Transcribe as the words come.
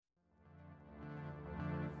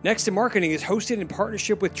Next in Marketing is hosted in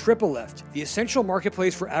partnership with TripleLift, the essential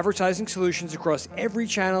marketplace for advertising solutions across every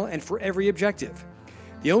channel and for every objective.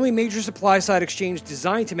 The only major supply-side exchange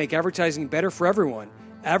designed to make advertising better for everyone,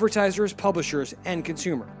 advertisers, publishers, and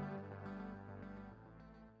consumer.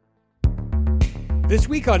 This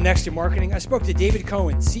week on Next in Marketing, I spoke to David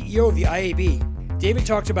Cohen, CEO of the IAB. David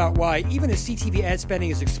talked about why, even as CTV ad spending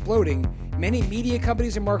is exploding, many media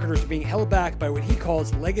companies and marketers are being held back by what he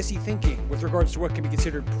calls legacy thinking with regards to what can be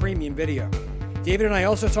considered premium video. David and I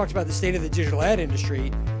also talked about the state of the digital ad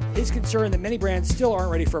industry, his concern that many brands still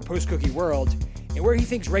aren't ready for a post-cookie world, and where he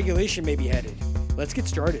thinks regulation may be headed. Let's get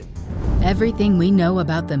started. Everything we know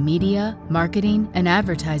about the media, marketing, and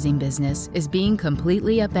advertising business is being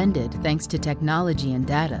completely upended thanks to technology and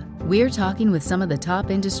data. We're talking with some of the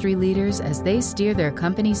top industry leaders as they steer their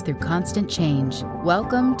companies through constant change.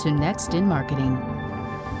 Welcome to Next in Marketing.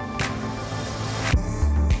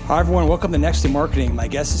 Hi, everyone. Welcome to Next in Marketing. My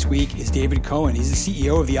guest this week is David Cohen. He's the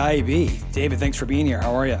CEO of the IAB. David, thanks for being here.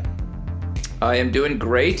 How are you? I am doing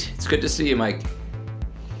great. It's good to see you, Mike.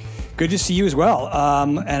 Good to see you as well.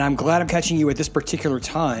 And I'm glad I'm catching you at this particular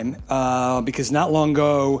time because not long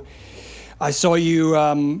ago, I saw you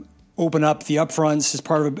open up the upfronts as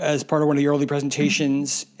part of one of the early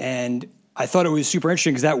presentations. And I thought it was super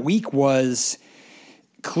interesting because that week was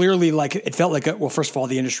clearly like, it felt like, well, first of all,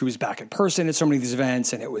 the industry was back in person at so many of these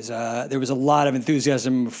events. And it was there was a lot of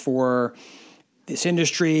enthusiasm for this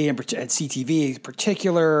industry and CTV in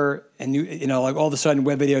particular, and like all of a sudden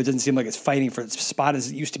web video doesn't seem like it's fighting for its spot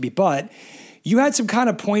as it used to be. But you had some kind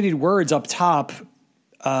of pointed words up top.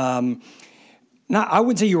 I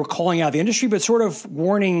wouldn't say you were calling out the industry, but sort of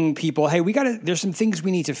warning people, hey, there's some things we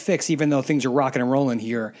need to fix, even though things are rocking and rolling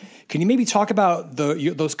here. Can you maybe talk about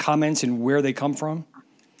those comments and where they come from?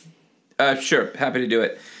 Sure, happy to do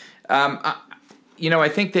it. I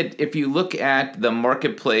think that if you look at the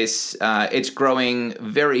marketplace, it's growing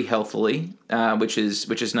very healthily, which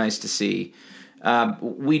is nice to see.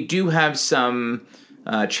 We do have some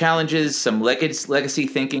challenges, some legacy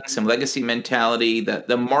thinking, some legacy mentality.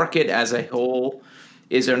 The market as a whole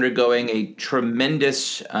is undergoing a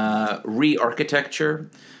tremendous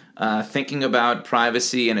re-architecture, thinking about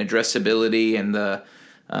privacy and addressability and the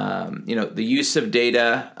use of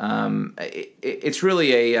data. It's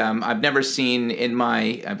really I've never seen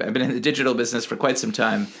I've been in the digital business for quite some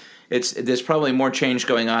time. There's probably more change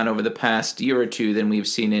going on over the past year or two than we've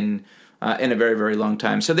seen in a very, very long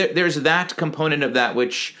time. So there's that component of that,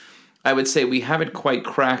 which I would say we haven't quite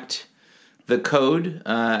cracked the code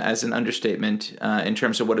as an understatement in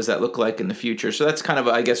terms of what does that look like in the future. So that's kind of,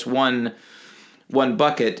 I guess, one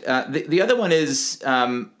bucket. The other one is,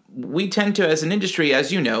 we tend to, as an industry,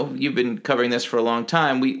 as you know, you've been covering this for a long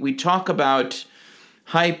time, we talk about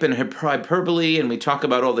hype and hyperbole, and we talk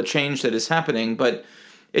about all the change that is happening, but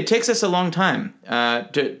it takes us a long time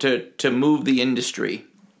to move the industry.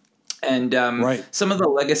 And right. Some of the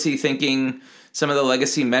legacy thinking, some of the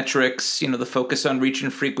legacy metrics, the focus on reach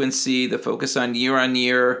and frequency, the focus on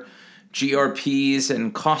year-on-year GRPs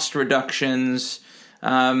and cost reductions,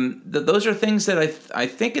 those are things that I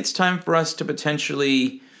think it's time for us to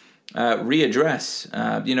potentially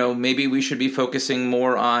readdress. Maybe we should be focusing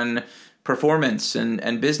more on performance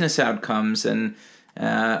and business outcomes, and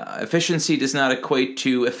efficiency does not equate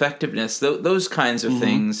to effectiveness. Those kinds of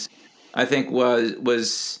things, I think,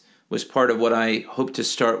 was part of what I hope to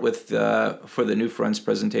start with for the New Fronts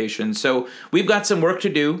presentation. So we've got some work to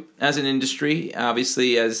do as an industry.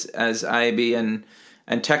 Obviously, as IAB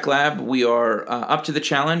and Tech Lab, we are up to the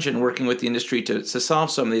challenge and working with the industry to solve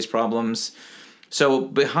some of these problems. So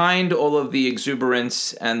behind all of the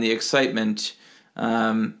exuberance and the excitement,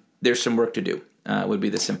 there's some work to do, would be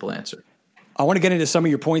the simple answer. I want to get into some of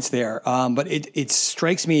your points there, but it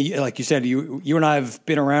strikes me, like you said, you and I have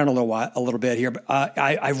been around a little bit here, but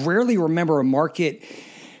I rarely remember a market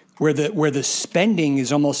where the spending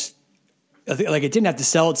is almost like it didn't have to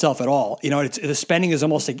sell itself at all. The spending is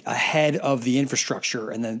almost ahead of the infrastructure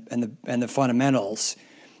and the fundamentals.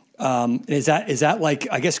 Is that like,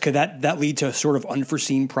 I guess, could that lead to sort of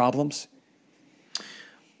unforeseen problems?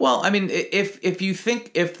 Well, I mean,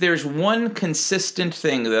 if there's one consistent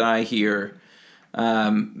thing that I hear,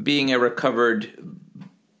 being a recovered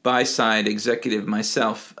buy-side executive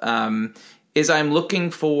myself, is I'm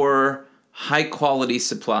looking for high-quality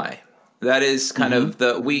supply. That is kind of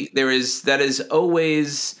there's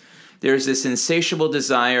this insatiable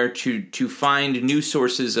desire to find new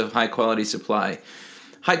sources of high-quality supply.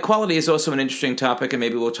 High quality is also an interesting topic, and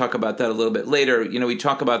maybe we'll talk about that a little bit later. We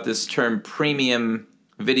talk about this term premium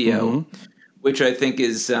video, which I think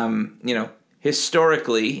is,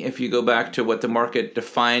 historically, if you go back to what the market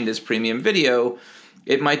defined as premium video,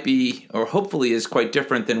 it might be, or hopefully is, quite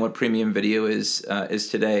different than what premium video is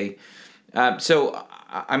today. So,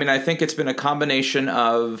 I mean, I think it's been a combination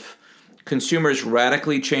of consumers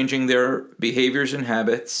radically changing their behaviors and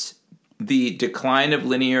habits, the decline of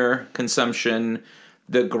linear consumption,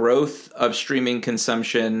 the growth of streaming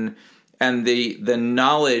consumption, and the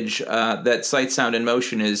knowledge that Sight, Sound, and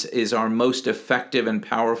Motion is our most effective and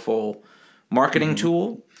powerful marketing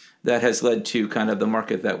tool that has led to kind of the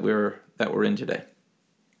market that we're in today.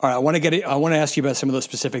 All right, I want to ask you about some of those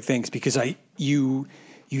specific things, because you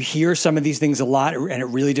hear some of these things a lot, and it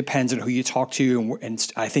really depends on who you talk to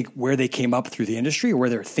and I think where they came up through the industry or where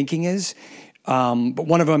their thinking is. But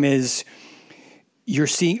one of them is, you're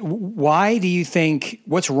seeing, why do you think,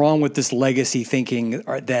 what's wrong with this legacy thinking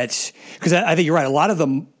that, because I think you're right, a lot of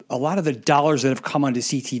the dollars that have come onto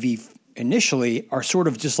CTV initially are sort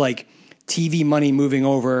of just like TV money moving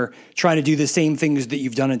over, trying to do the same things that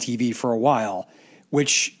you've done on TV for a while,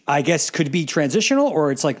 which I guess could be transitional,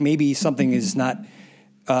 or it's like maybe something is not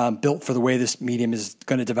built for the way this medium is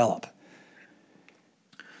going to develop.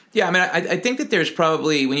 Yeah, I mean, I think that there's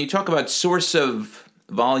probably, when you talk about source of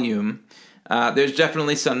volume, there's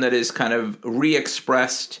definitely some that is kind of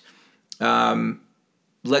re-expressed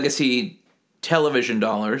legacy television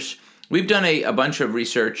dollars. We've done a bunch of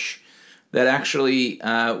research that actually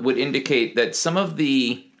would indicate that some of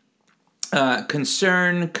the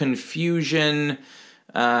concern, confusion,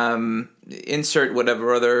 insert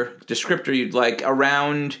whatever other descriptor you'd like,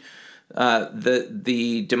 around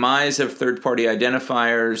the demise of third-party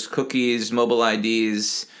identifiers, cookies, mobile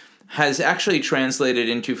IDs, has actually translated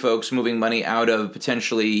into folks moving money out of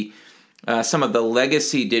potentially some of the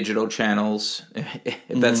legacy digital channels, if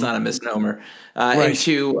that's not a misnomer, right,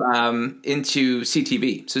 into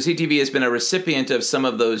CTV. So CTV has been a recipient of some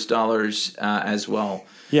of those dollars as well.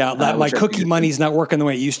 Yeah, my cookie money's not working the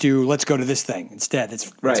way it used to. Let's go to this thing instead.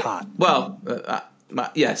 It's hot. Well,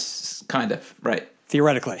 yes, kind of, right.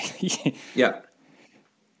 Theoretically. Yeah.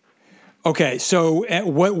 Okay, so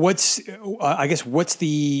what's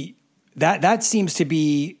the that seems to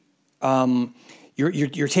be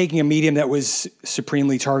you're taking a medium that was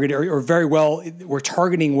supremely targeted or very well, where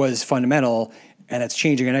targeting was fundamental, and it's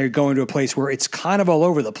changing, and now you're going to a place where it's kind of all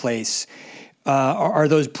over the place. Are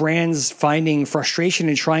those brands finding frustration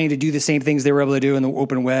in trying to do the same things they were able to do in the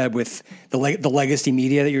open web with the legacy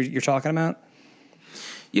media that you're talking about?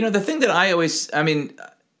 You know, the thing that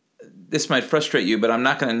this might frustrate you, but I'm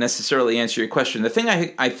not going to necessarily answer your question. The thing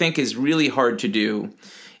I think is really hard to do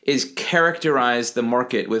is characterize the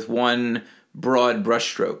market with one broad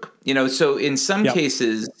brushstroke. You know, so in some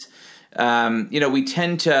cases, we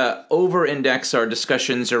tend to over-index our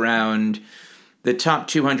discussions around the top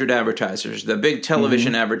 200 advertisers, the big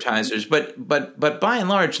television advertisers, but by and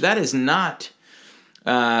large, that is not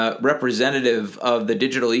representative of the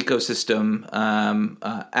digital ecosystem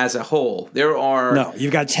as a whole. There are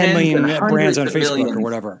you've got 10 million brands on Facebook or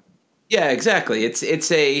whatever. Yeah, exactly. It's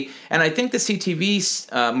and I think the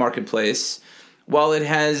CTV marketplace, while it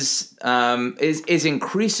has is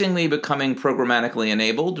increasingly becoming programmatically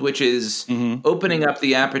enabled, which is opening up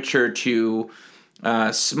the aperture to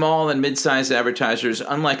small and mid-sized advertisers,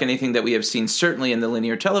 unlike anything that we have seen, certainly in the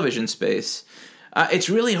linear television space. It's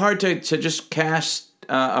really hard to just cast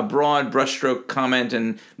a broad brushstroke comment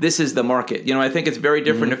and this is the market. You know, I think it's very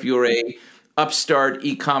different if you're a upstart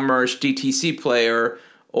e-commerce DTC player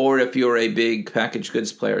or if you're a big packaged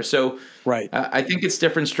goods player. So I think it's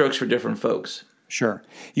different strokes for different folks. Sure.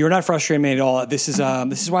 You're not frustrating me at all. This is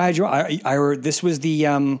why I had you. This was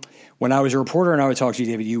the when I was a reporter and I would talk to you,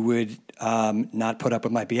 David, you would not put up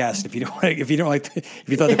with my BS if you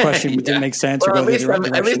thought the question didn't make sense. Well, or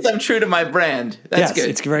at least I'm true to my brand. That's good.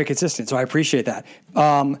 It's very consistent. So I appreciate that.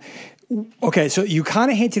 Okay, so you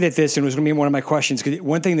kind of hinted at this, and it was going to be one of my questions. Because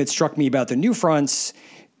one thing that struck me about the NewFronts,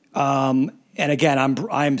 and again,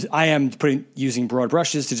 I am using broad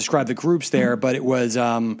brushes to describe the groups there, but it was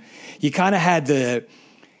you kind of had the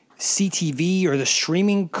CTV or the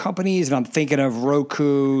streaming companies, and I'm thinking of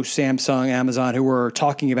Roku, Samsung, Amazon, who were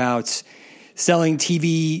talking about selling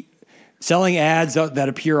ads that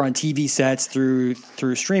appear on TV sets through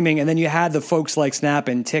streaming, and then you had the folks like Snap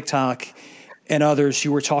and TikTok and others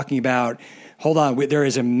who were talking about, hold on, there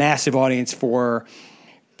is a massive audience for,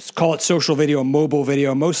 call it social video, mobile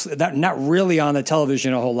video, not really on the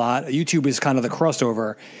television a whole lot. YouTube is kind of the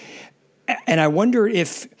crossover. And I wonder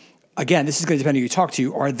if, again, this is going to depend on who you talk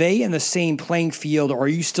to, are they in the same playing field, or are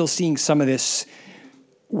you still seeing some of this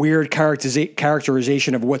weird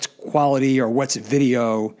characterization of what's quality or what's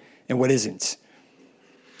video and what isn't?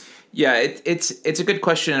 Yeah, it's a good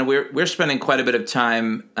question, and we're spending quite a bit of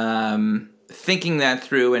time thinking that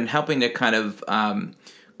through and helping to kind of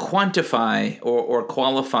quantify or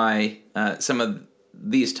qualify some of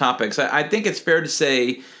these topics. I think it's fair to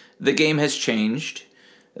say the game has changed.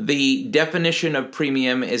 The definition of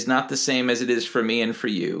premium is not the same as it is for me and for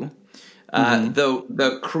you.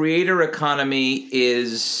 The creator economy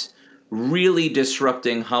is really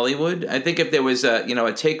disrupting Hollywood. I think if there was a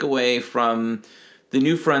takeaway from the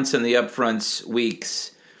NewFronts and the Upfronts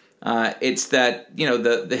weeks, it's that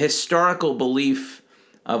the historical belief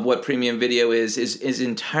of what premium video is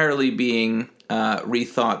entirely being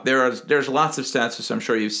rethought. There's lots of stats, which I'm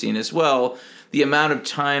sure you've seen as well. The amount of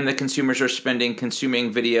time that consumers are spending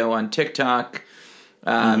consuming video on TikTok,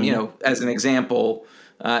 as an example,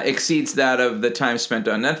 exceeds that of the time spent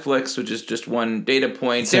on Netflix, which is just one data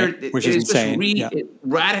point. Which is insane.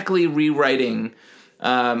 Radically rewriting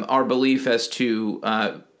our belief as to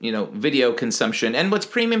video consumption. And what's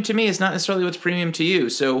premium to me is not necessarily what's premium to you.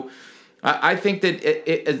 So I think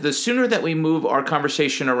that the sooner that we move our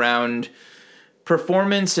conversation around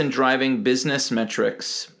performance and driving business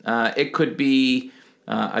metrics, it could be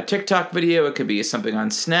a TikTok video, it could be something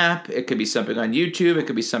on Snap, it could be something on YouTube, it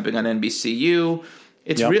could be something on NBCU.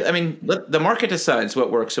 It's real. I mean, the market decides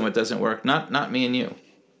what works and what doesn't work, not me and you.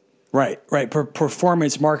 Right.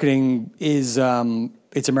 Performance marketing is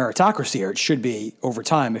it's a meritocracy, or it should be over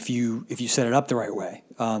time if you set it up the right way.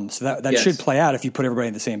 So that should play out if you put everybody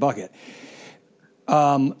in the same bucket.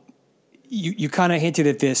 You kind of hinted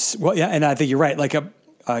at this. Well, yeah, and I think you're right. Like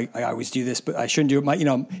I always do this, but I shouldn't do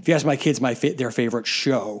it. If you ask my kids their favorite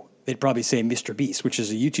show, they'd probably say Mr. Beast, which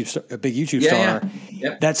is a big YouTube star. Yeah.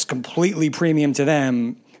 Yep. That's completely premium to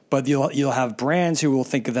them. But you'll have brands who will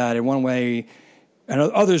think of that in one way, and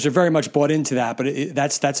others are very much bought into that. But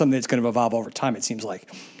that's something that's going to evolve over time. It seems like.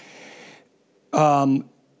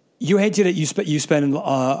 You hinted at you spend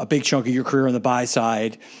a big chunk of your career on the buy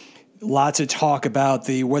side. Lots of talk about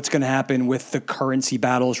what's going to happen with the currency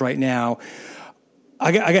battles right now.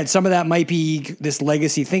 Again, some of that might be this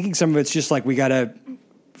legacy thinking. Some of it's just like we got to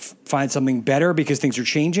find something better because things are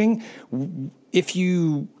changing. If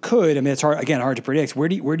you could, I mean, it's hard to predict. Where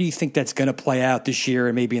do you think that's going to play out this year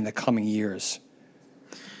and maybe in the coming years?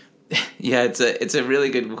 Yeah, it's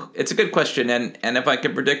a good question. And if I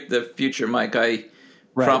could predict the future, Mike,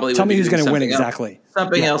 probably tell would me be who's going to win else, exactly.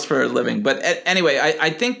 Something else for a living. But anyway, I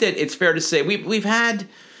think that it's fair to say we've had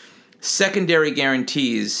secondary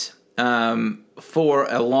guarantees for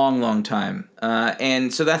a long, long time.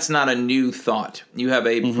 And so that's not a new thought. You have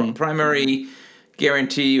a primary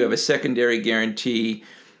guarantee, you have a secondary guarantee.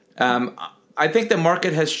 I think the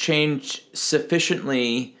market has changed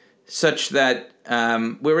sufficiently such that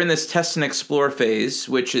we're in this test and explore phase,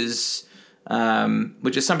 which is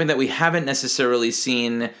something that we haven't necessarily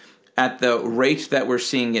seen at the rate that we're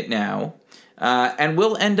seeing it now. And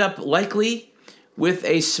we'll end up likely with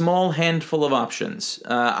a small handful of options.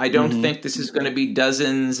 I don't think this is going to be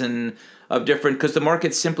dozens of different, because the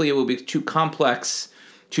market simply will be too complex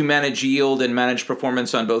to manage yield and manage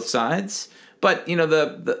performance on both sides. But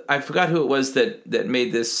I forgot who it was that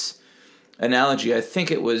made this analogy. I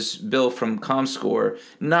think it was Bill from Comscore.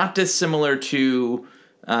 Not dissimilar to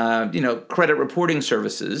credit reporting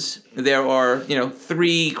services. There are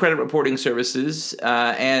 3 credit reporting services,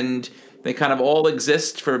 and they kind of all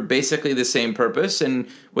exist for basically the same purpose. And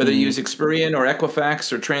whether you use Experian or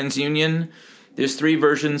Equifax or TransUnion, there's 3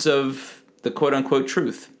 versions of the quote unquote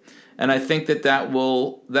truth. And I think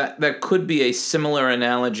that could be a similar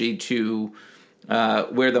analogy to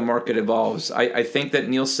where the market evolves. I think that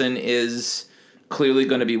Nielsen is clearly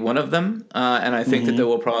going to be one of them, and I think that there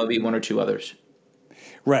will probably be 1 or 2 others.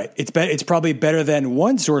 Right. It's probably better than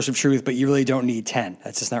one source of truth, but you really don't need 10.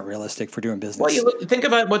 That's just not realistic for doing business. Well, think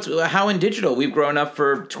about how in digital we've grown up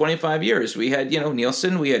for 25 years. We had,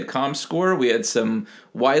 Nielsen, we had Comscore, we had some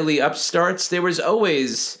wily upstarts. There was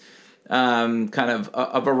always kind of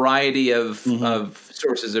a variety of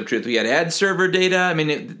sources of truth. We had ad server data. I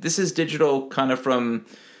mean, this is digital kind of from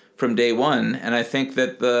day one. And I think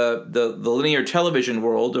that the linear television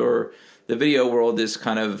world or the video world is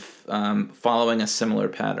kind of following a similar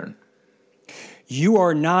pattern. You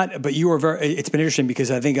are not, but you are very. It's been interesting because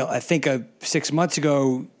I think 6 months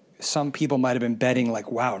ago, some people might have been betting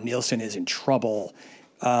like, "Wow, Nielsen is in trouble,"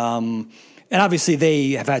 and obviously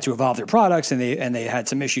they have had to evolve their products, and they had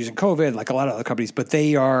some issues in COVID, like a lot of other companies. But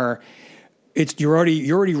they are. You're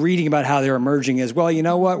already reading about how they're emerging as well. You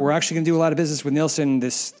know what? We're actually going to do a lot of business with Nielsen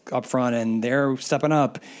this upfront, and they're stepping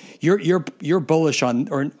up. You're bullish on,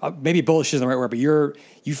 or maybe bullish isn't the right word, but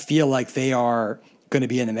you feel like they are going to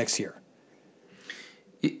be in the mix here.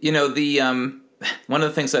 One of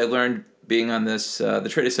the things I learned being on this the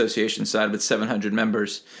trade association side with 700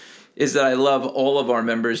 members is that I love all of our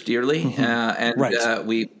members dearly, and Right.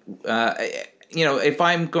 we, if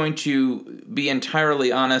I'm going to be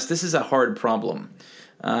entirely honest, this is a hard problem.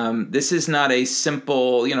 This is not a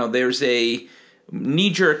simple, there's a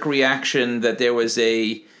knee-jerk reaction that there was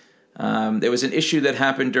an issue that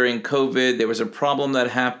happened during COVID. There was a problem that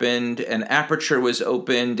happened, and aperture was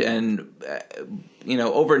opened, and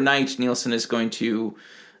overnight Nielsen is going to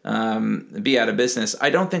be out of business. I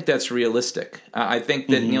don't think that's realistic. I think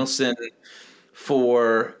that Nielsen,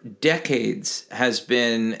 for decades, has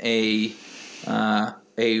been a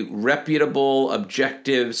reputable,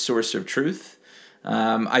 objective source of truth.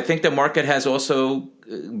 I think the market has also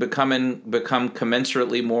become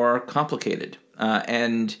commensurately more complicated,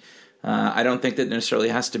 and I don't think that necessarily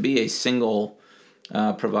has to be a single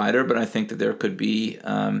provider, but I think that there could be,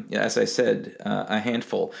 as I said, a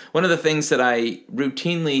handful. One of the things that I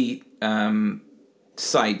routinely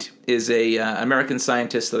cite is a American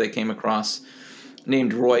scientist that I came across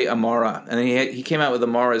named Roy Amara, and he came out with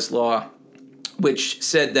Amara's Law, which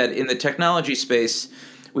said that in the technology space,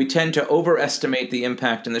 we tend to overestimate the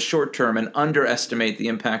impact in the short term and underestimate the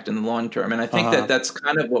impact in the long term. And I think that that's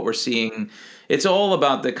kind of what we're seeing. It's all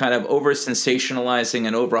about the kind of over-sensationalizing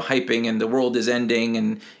and over-hyping and the world is ending.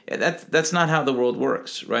 And that's not how the world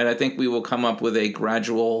works, right? I think we will come up with a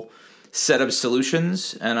gradual set of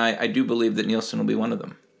solutions, and I do believe that Nielsen will be one of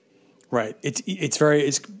them. Right. It's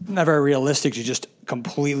not very realistic to just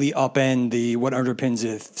completely upend what underpins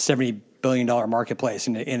a $70 billion marketplace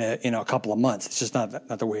in a couple of months. It's just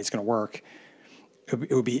not the way it's going to work.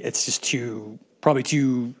 It's just too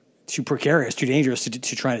precarious, too dangerous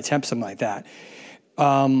to try and attempt something like that.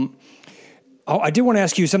 I did want to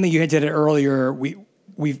ask you something you hinted at earlier. We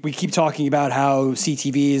keep talking about how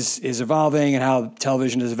CTV is evolving and how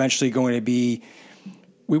television is eventually going to be,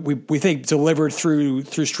 we think, delivered through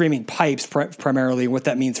streaming pipes primarily, and what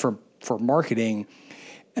that means for marketing,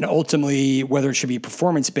 and ultimately whether it should be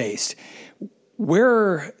performance based.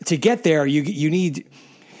 Where to get there, you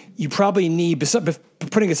probably need,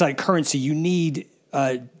 putting aside currency, you need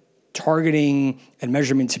targeting and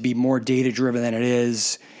measurement to be more data driven than it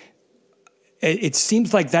is. It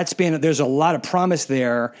seems like there's a lot of promise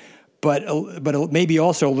there, but maybe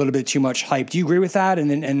also a little bit too much hype. Do you agree with that? And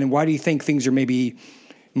then why do you think things are maybe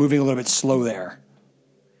moving a little bit slow there?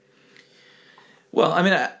 Well, I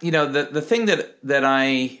mean, the thing that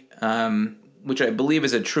I, which I believe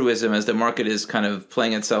is a truism as the market is kind of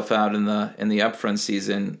playing itself out in the upfront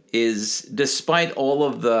season, is despite all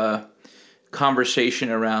of the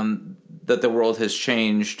conversation around that the world has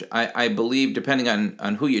changed, I believe, depending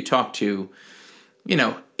on who you talk to,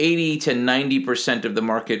 80 to 90% of the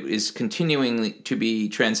market is continuing to be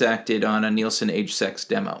transacted on a Nielsen age sex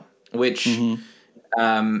demo, which is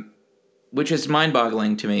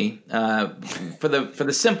mind-boggling to me, for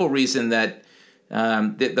the simple reason that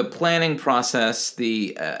the planning process,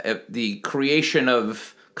 the creation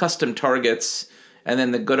of custom targets, and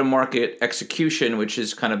then the go-to-market execution, which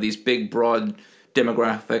is kind of these big, broad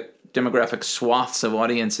demographic swaths of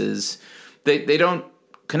audiences, they don't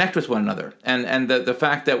connect with one another. And the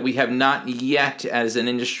fact that we have not yet, as an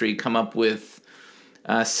industry, come up with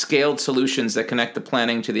scaled solutions that connect the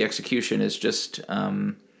planning to the execution is just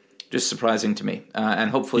surprising to me.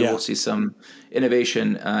 And hopefully we'll see some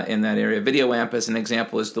innovation in that area. VideoAmp, as an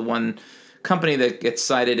example, is the one company that gets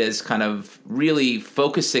cited as kind of really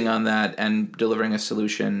focusing on that and delivering a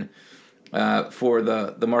solution for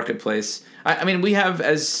the marketplace. I mean, we have,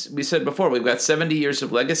 as we said before, we've got 70 years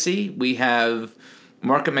of legacy. We have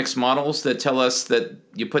market mix models that tell us that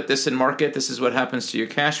you put this in market, this is what happens to your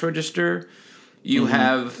cash register. You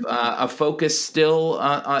have a focus still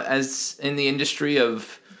as in the industry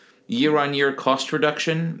of year-on-year cost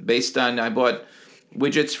reduction based on, I bought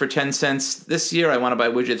widgets for 10 cents this year, I want to buy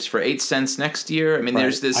widgets for 8 cents next year. I mean,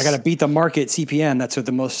 there's this... I got to beat the market CPM. That's what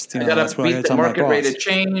the most... I got to beat the market rate of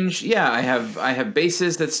change. Yeah, I have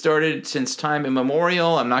bases that started since time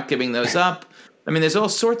immemorial. I'm not giving those up. I mean, there's all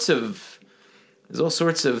sorts of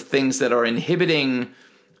things that are inhibiting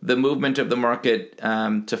the movement of the market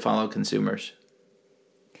to follow consumers.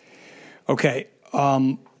 Okay.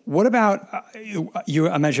 What about you?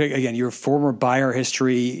 I mentioned again your former buyer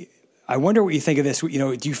history. I wonder what you think of this. Do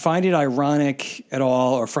you find it ironic at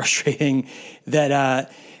all or frustrating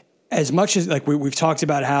that as much as we've talked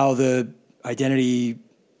about how the identity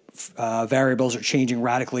variables are changing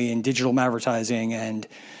radically in digital advertising, and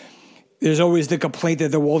there's always the complaint that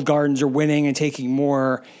the walled gardens are winning and taking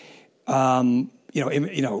more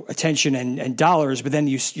attention and dollars, but then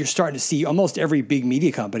you're starting to see almost every big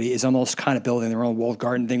media company is almost kind of building their own walled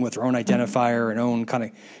garden thing with their own identifier and own kind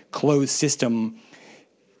of closed system.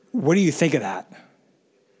 What do you think of that?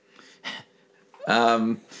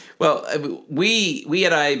 Well, we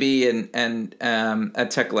at IAB and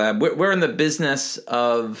at Tech Lab, we're in the business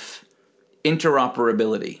of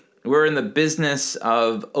interoperability. We're in the business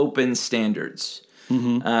of open standards.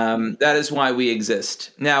 That is why we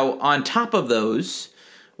exist. Now, on top of those,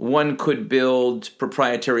 one could build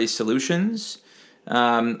proprietary solutions.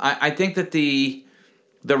 I think that the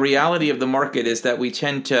reality of the market is that we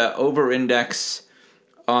tend to over-index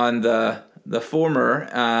on the former,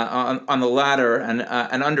 on the latter, and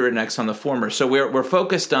under-index on the former. So we're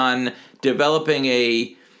focused on developing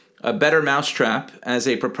a better mousetrap as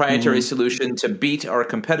a proprietary solution to beat our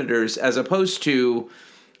competitors, as opposed to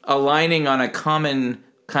aligning on a common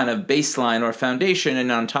kind of baseline or foundation,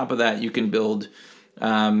 and on top of that, you can build,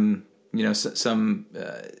 some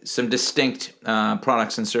distinct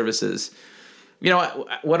products and services.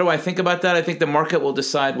 What do I think about that? I think the market will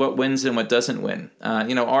decide what wins and what doesn't win.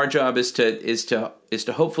 Our job is to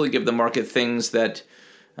hopefully give the market things that,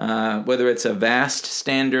 whether it's a VAST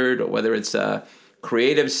standard or whether it's a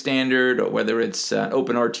creative standard or whether it's an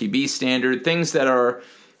open RTB standard, things that are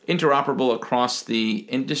interoperable across the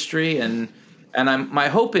industry. And my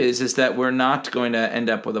hope is that we're not going to end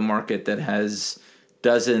up with a market that has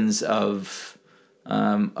dozens of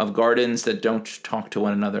gardens that don't talk to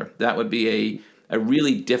one another. That would be a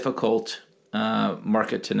really difficult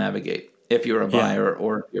market to navigate if you're a buyer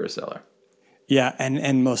or if you're a seller. Yeah,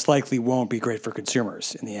 and most likely won't be great for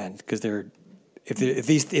consumers in the end, because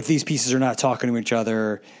if these pieces are not talking to each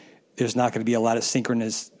other, there's not going to be a lot of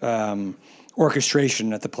synchronous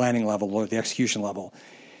orchestration at the planning level or the execution level.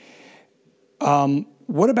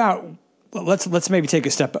 What about let's maybe take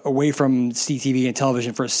a step away from CTV and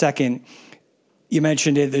television for a second. You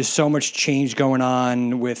mentioned it. There's so much change going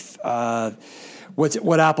on with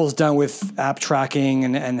what Apple's done with app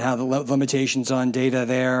tracking and how the limitations on data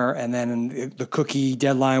there, and then the cookie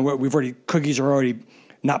deadline. Cookies are already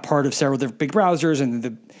not part of several different big browsers, and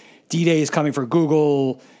the D-Day is coming for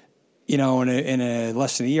Google, in a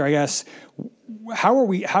less than a year, I guess. How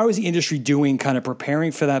is the industry doing, kind of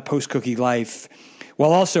preparing for that post-cookie life,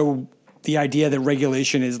 while also the idea that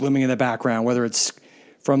regulation is looming in the background, whether it's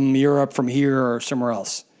from Europe, from here, or somewhere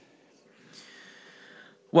else?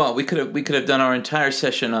 Well, we could have done our entire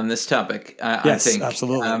session on this topic. Yes, I think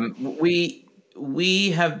absolutely.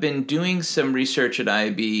 We have been doing some research at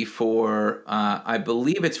IAB for I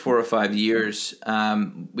believe it's 4 or 5 years.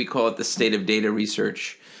 We call it the State of Data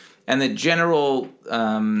Research, and the general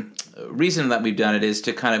reason that we've done it is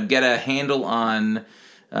to kind of get a handle on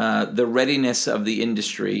the readiness of the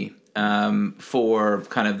industry for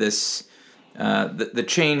kind of this the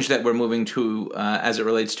change that we're moving to as it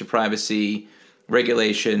relates to privacy,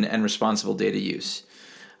 regulation, and responsible data use.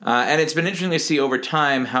 And it's been interesting to see over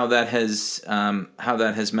time how that has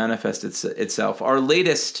manifested itself. Our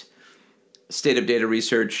latest State of Data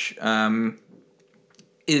Research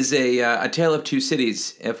is a tale of two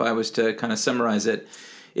cities, if I was to kind of summarize it.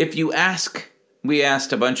 We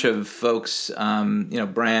asked a bunch of folks,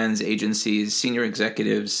 brands, agencies, senior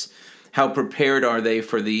executives, how prepared are they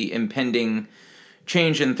for the impending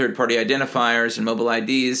change in third-party identifiers and mobile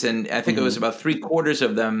IDs, and I think it was about 3/4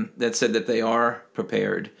 of them that said that they are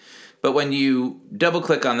prepared. But when you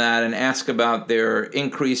double-click on that and ask about their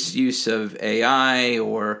increased use of AI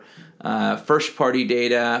or first-party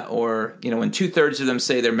data, or when 2/3 of them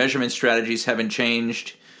say their measurement strategies haven't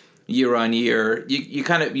changed year on year,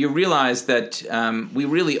 you realize that we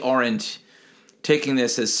really aren't taking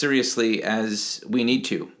this as seriously as we need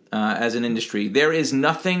to. As an industry, there is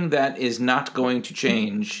nothing that is not going to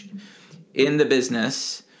change in the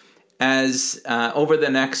business as over the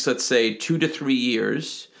next, let's say, 2 to 3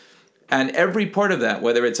 years. And every part of that,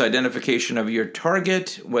 whether it's identification of your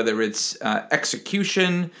target, whether it's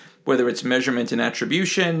execution, whether it's measurement and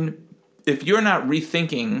attribution, if you're not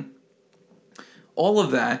rethinking all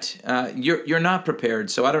of that, you're not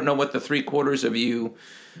prepared. So I don't know what the 3/4 of you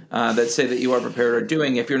that say that you are prepared are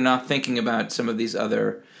doing if you're not thinking about some of these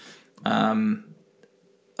other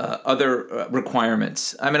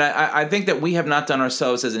requirements. I mean, I think that we have not done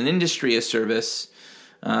ourselves as an industry a service.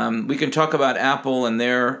 We can talk about Apple and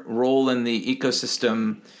their role in the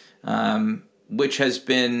ecosystem, which has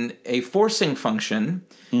been a forcing function.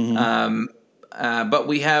 But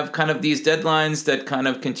we have kind of these deadlines that kind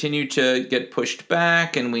of continue to get pushed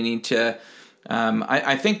back, and we need to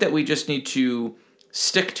I think that we just need to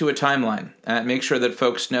stick to a timeline, make sure that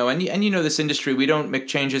folks know. And this industry, we don't make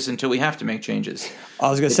changes until we have to make changes. I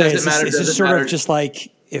was going to say, is this sort of just like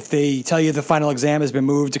if they tell you the final exam has been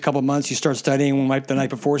moved a couple of months, you start studying the night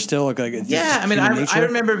before still? I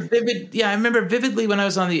remember vividly when I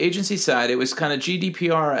was on the agency side, it was kind of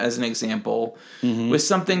GDPR as an example, was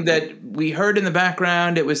something that we heard in the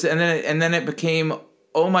background. It was, and then it became,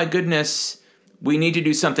 oh my goodness, we need to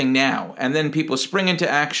do something now. And then people spring into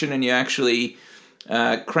action, and you actually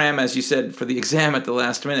cram, as you said, for the exam at the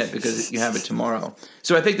last minute because you have it tomorrow.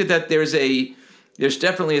 So I think that there's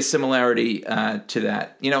definitely a similarity to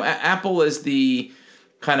that. Apple is the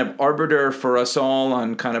kind of arbiter for us all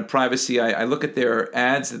on kind of privacy. I look at their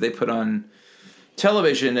ads that they put on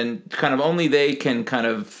television, and kind of only they can kind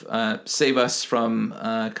of save us from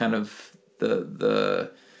kind of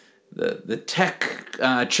the tech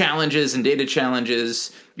challenges and data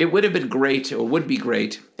challenges. It would have been great, or would be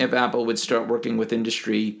great, if Apple would start working with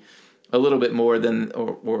industry a little bit more than,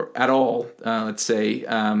 or at all, let's say,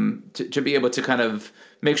 to be able to kind of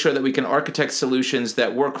make sure that we can architect solutions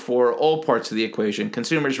that work for all parts of the equation,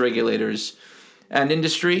 consumers, regulators, and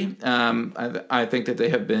industry. I think that they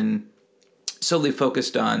have been solely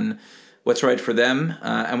focused on what's right for them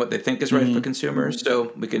and what they think is right for consumers.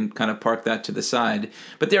 So we can kind of park that to the side.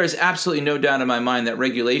 But there is absolutely no doubt in my mind that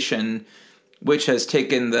regulation, which has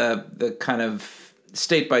taken the kind of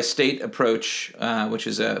state-by-state approach, which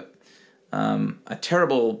is a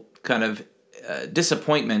terrible kind of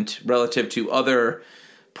disappointment relative to other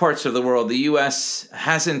parts of the world. The U.S.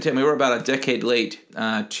 hasn't, we're about a decade late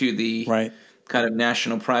to the kind of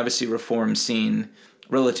national privacy reform scene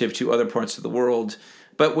relative to other parts of the world.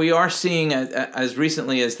 But we are seeing, as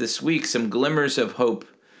recently as this week, some glimmers of hope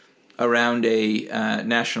around a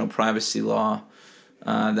national privacy law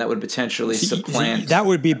that would potentially supplant. That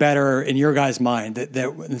would be better in your guys' mind, that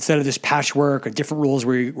instead of this patchwork or different rules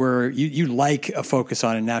where you like a focus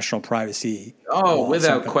on a national privacy. Oh,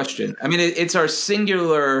 without question. I mean, it's our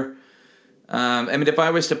singular. If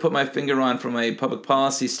I was to put my finger on from a public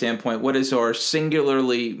policy standpoint, what is our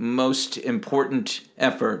singularly most important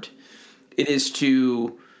effort? It is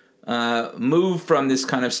to move from this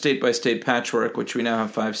kind of state-by-state patchwork, which we now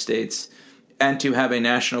have 5 states, and to have a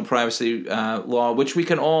national privacy law, which we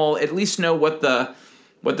can all at least know what the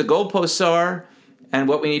goalposts are and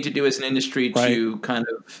what we need to do as an industry to kind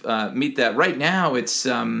of meet that. Right now, it's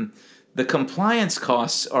the compliance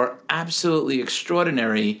costs are absolutely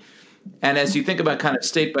extraordinary. And as you think about kind of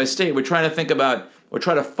state by state, we're trying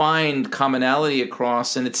to find commonality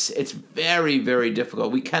across, and it's very, very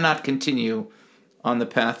difficult. We cannot continue on the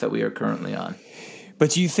path that we are currently on. But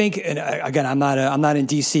do you think? And again, I'm not in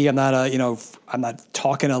D.C. I'm not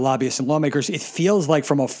talking to lobbyists and lawmakers. It feels like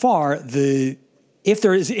from afar, if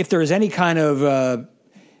there is any kind of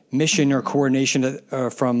mission or coordination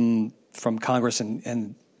from Congress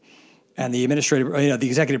and the administrative, the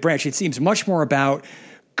executive branch, it seems much more about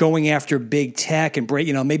going after big tech and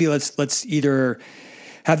maybe let's either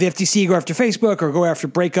have the FTC go after Facebook or go after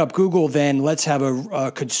break up Google, then let's have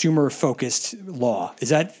a consumer focused law. Is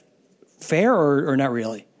that fair or not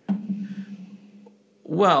really?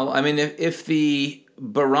 Well, I mean, if the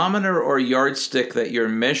barometer or yardstick that you're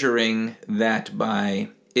measuring that by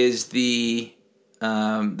is the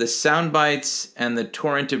sound bites and the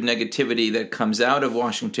torrent of negativity that comes out of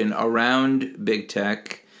Washington around big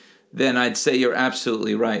tech, then I'd say you're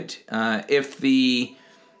absolutely right. If the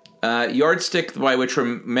yardstick by which we're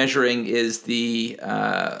measuring is the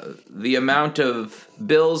amount of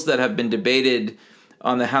bills that have been debated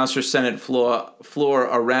on the House or Senate floor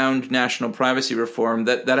around national privacy reform,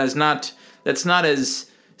 that's not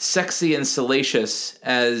as sexy and salacious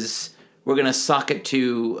as we're going to sock it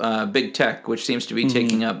to big tech, which seems to be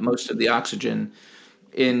taking up most of the oxygen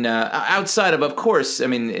in outside of course. I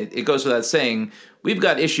mean, it goes without saying, we've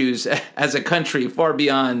got issues as a country far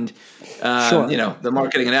beyond, the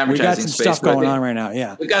marketing and advertising space. We got some stuff going on right now.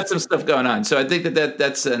 Yeah, we got some stuff going on. So I think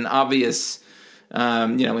that's an obvious,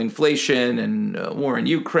 inflation and war in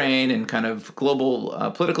Ukraine and kind of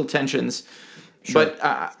global political tensions. Sure. But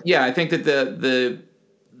I think that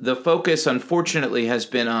the focus, unfortunately, has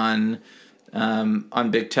been on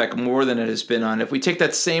big tech more than it has been on. If we take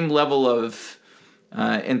that same level of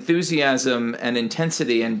enthusiasm and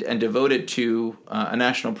intensity and devote it to a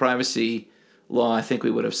national privacy law, I think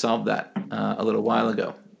we would have solved that a little while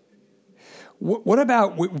ago. What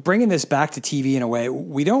about bringing this back to TV in a way?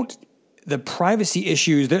 The privacy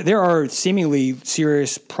issues, there are seemingly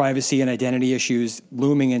serious privacy and identity issues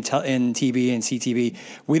looming in TV and CTV.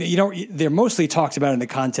 They're mostly talked about in the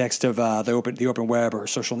context of the open web or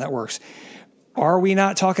social networks. Are we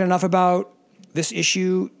not talking enough about this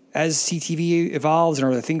issue as CTV evolves, and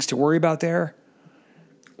are there things to worry about there?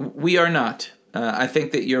 We are not. I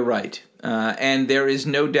think that you're right. And there is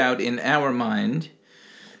no doubt in our mind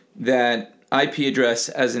that IP address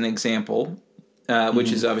as an example,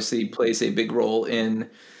 which is obviously plays a big role in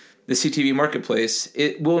the CTV marketplace,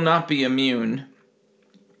 it will not be immune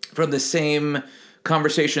from the same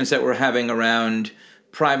conversations that we're having around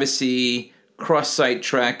privacy, cross-site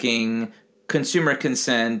tracking, consumer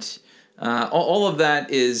consent. All of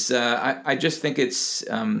that is, I just think it's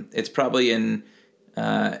probably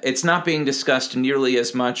it's not being discussed nearly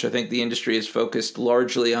as much. I think the industry is focused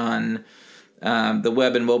largely on the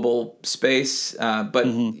web and mobile space, but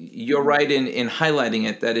you're right in highlighting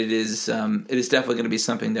it that it is definitely going to be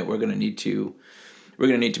something that we're going to need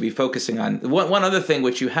to be focusing on. One other thing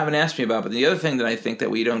which you haven't asked me about, but the other thing that I think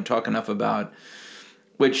that we don't talk enough about,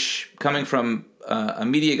 which coming from a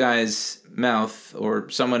media guy's mouth or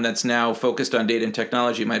someone that's now focused on data and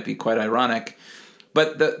technology might be quite ironic,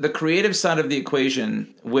 but the creative side of the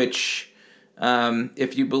equation, which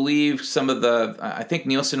if you believe some of I think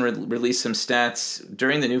Nielsen released some stats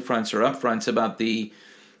during the NewFronts or Upfronts about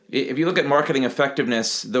if you look at marketing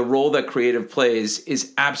effectiveness, the role that creative plays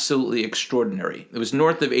is absolutely extraordinary. It was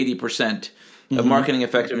north of 80% of marketing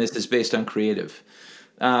effectiveness is based on creative.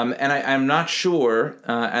 And I'm not sure,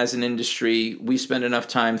 as an industry, we spend enough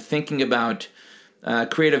time thinking about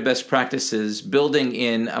creative best practices, building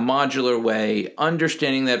in a modular way,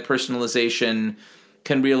 understanding that personalization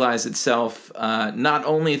can realize itself not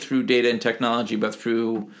only through data and technology, but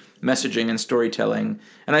through messaging and storytelling.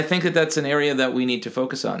 And I think that that's an area that we need to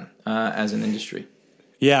focus on as an industry.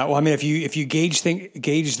 Yeah, well, I mean, if you gauge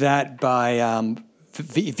that by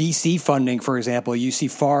VC funding, for example, you see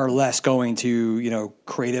far less going to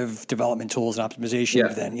creative development tools and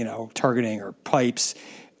optimization than targeting or pipes.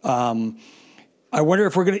 I wonder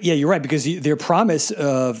if we're going to. Yeah, you're right, because their promise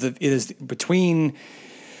is between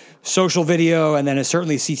social video and then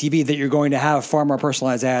certainly CTV that you're going to have far more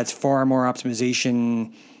personalized ads, far more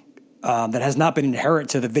optimization that has not been inherent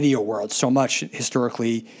to the video world so much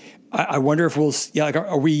historically. I wonder if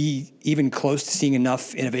are we even close to seeing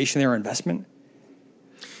enough innovation there or investment?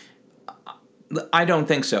 I don't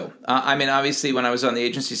think so. I mean, obviously, when I was on the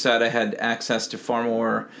agency side, I had access to far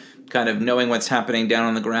more kind of knowing what's happening down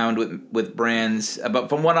on the ground with brands. But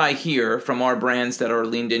from what I hear from our brands that are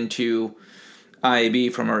leaned into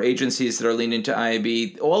IAB, from our agencies that are leaned into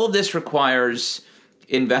IAB, all of this requires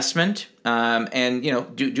investment. And,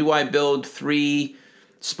 do I build 3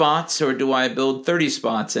 spots or do I build 30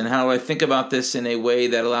 spots? And how do I think about this in a way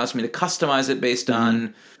that allows me to customize it based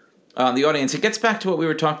on the audience? It gets back to what we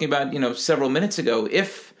were talking about, several minutes ago.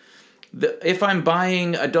 If I'm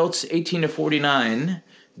buying adults 18 to 49,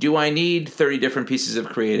 do I need 30 different pieces of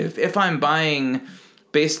creative? If I'm buying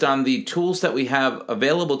based on the tools that we have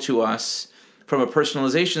available to us from a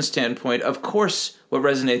personalization standpoint, of course, what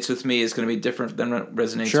resonates with me is going to be different than what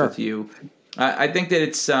resonates with you. I think that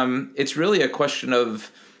it's really a question of,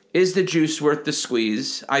 is the juice worth the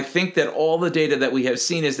squeeze? I think that all the data that we have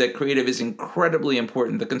seen is that creative is incredibly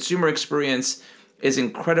important. The consumer experience is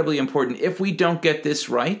incredibly important. If we don't get this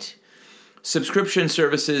right, subscription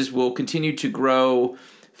services will continue to grow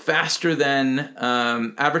faster than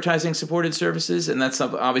advertising-supported services, and that's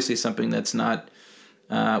obviously something that's not.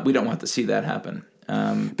 We don't want to see that happen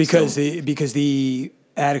because the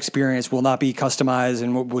ad experience will not be customized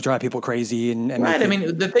and will drive people crazy. And right. I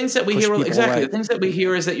mean, the things that we hear exactly. The things that we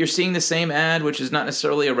hear is that you're seeing the same ad, which is not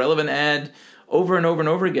necessarily a relevant ad, over and over and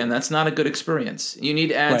over again. That's not a good experience. You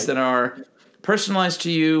need ads that are personalized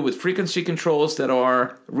to you with frequency controls that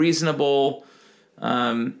are reasonable.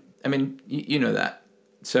 I mean, you know that.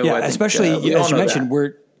 So yeah, I think, especially as you mentioned,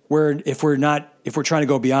 if we're trying to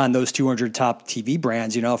go beyond those 200 top TV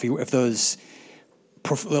brands, if those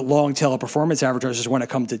long tail of performance advertisers want to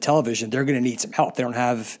come to television, they're going to need some help. They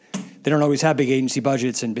don't always have big agency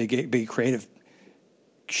budgets and big creative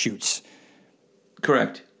shoots.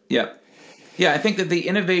 Correct. Yeah. Yeah. I think that the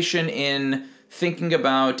innovation in thinking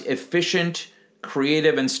about efficient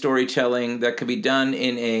creative and storytelling that could be done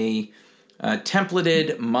in a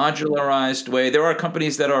templated, modularized way. There are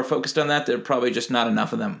companies that are focused on that. There are probably just not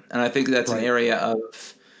enough of them. And I think that's an area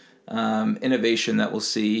of innovation that we'll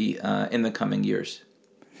see in the coming years.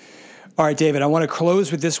 All right, David, I want to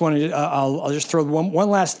close with this one. I'll just throw one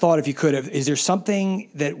last thought, if you could. Is there something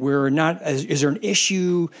that is there an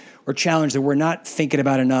issue or challenge that we're not thinking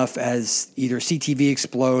about enough as either CTV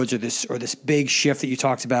explodes or this big shift that you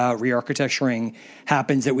talked about, re-architecturing,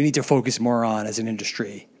 happens that we need to focus more on as an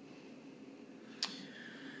industry?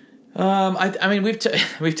 I mean,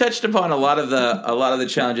 we've touched upon a lot of the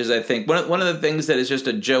challenges. I think one of the things that is just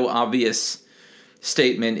a Joe obvious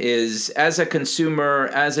statement is, as a consumer,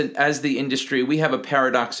 as the industry, we have a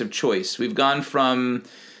paradox of choice. We've gone from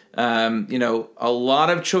a lot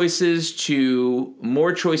of choices to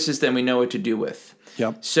more choices than we know what to do with.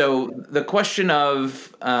 Yep. So the question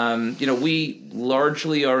of, we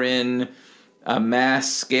largely are in a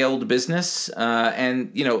mass scaled business,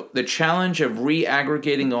 and the challenge of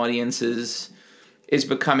reaggregating audiences is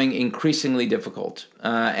becoming increasingly difficult.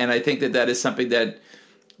 And I think that is something that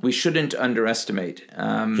we shouldn't underestimate.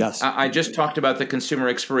 Yes. I just talked about the consumer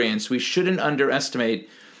experience. We shouldn't underestimate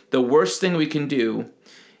the worst thing we can do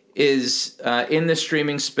is in the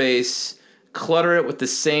streaming space, clutter it with the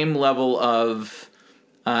same level of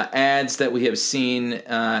ads that we have seen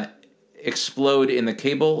explode in the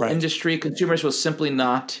cable industry. Consumers will simply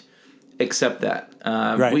not accept that.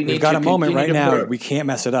 Right. We've got a moment right now. We can't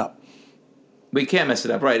mess it up. We can't mess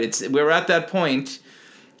it up, right? We're at that point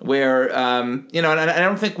where, and I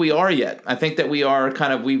don't think we are yet. I think that we are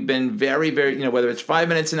we've been very, very, whether it's 5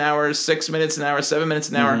 minutes an hour, 6 minutes an hour, 7 minutes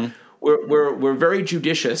an hour, we're very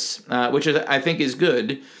judicious, which I think is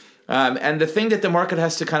good. And the thing that the market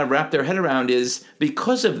has to kind of wrap their head around is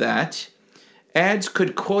because of that, ads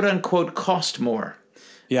could quote unquote cost more.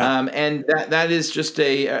 Yeah. And that is just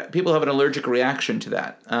people have an allergic reaction to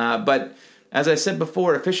that. But as I said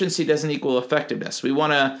before, efficiency doesn't equal effectiveness. We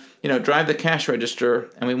want to, drive the cash register,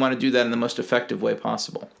 and we want to do that in the most effective way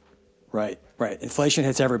possible. Right. Inflation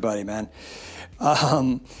hits everybody, man.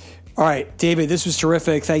 All right, David, this was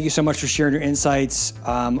terrific. Thank you so much for sharing your insights.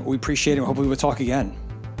 We appreciate it. Hopefully we'll talk again.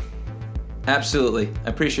 Absolutely. I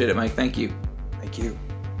appreciate it, Mike. Thank you. Thank you.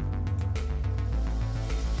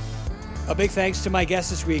 A big thanks to my guest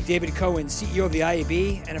this week, David Cohen, CEO of the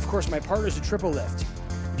IAB, and of course my partners at Triple Lift.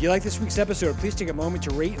 If you like this week's episode, please take a moment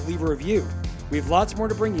to rate and leave a review. We have lots more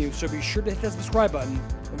to bring you, so be sure to hit that subscribe button,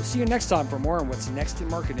 and we'll see you next time for more on what's next in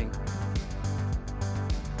marketing.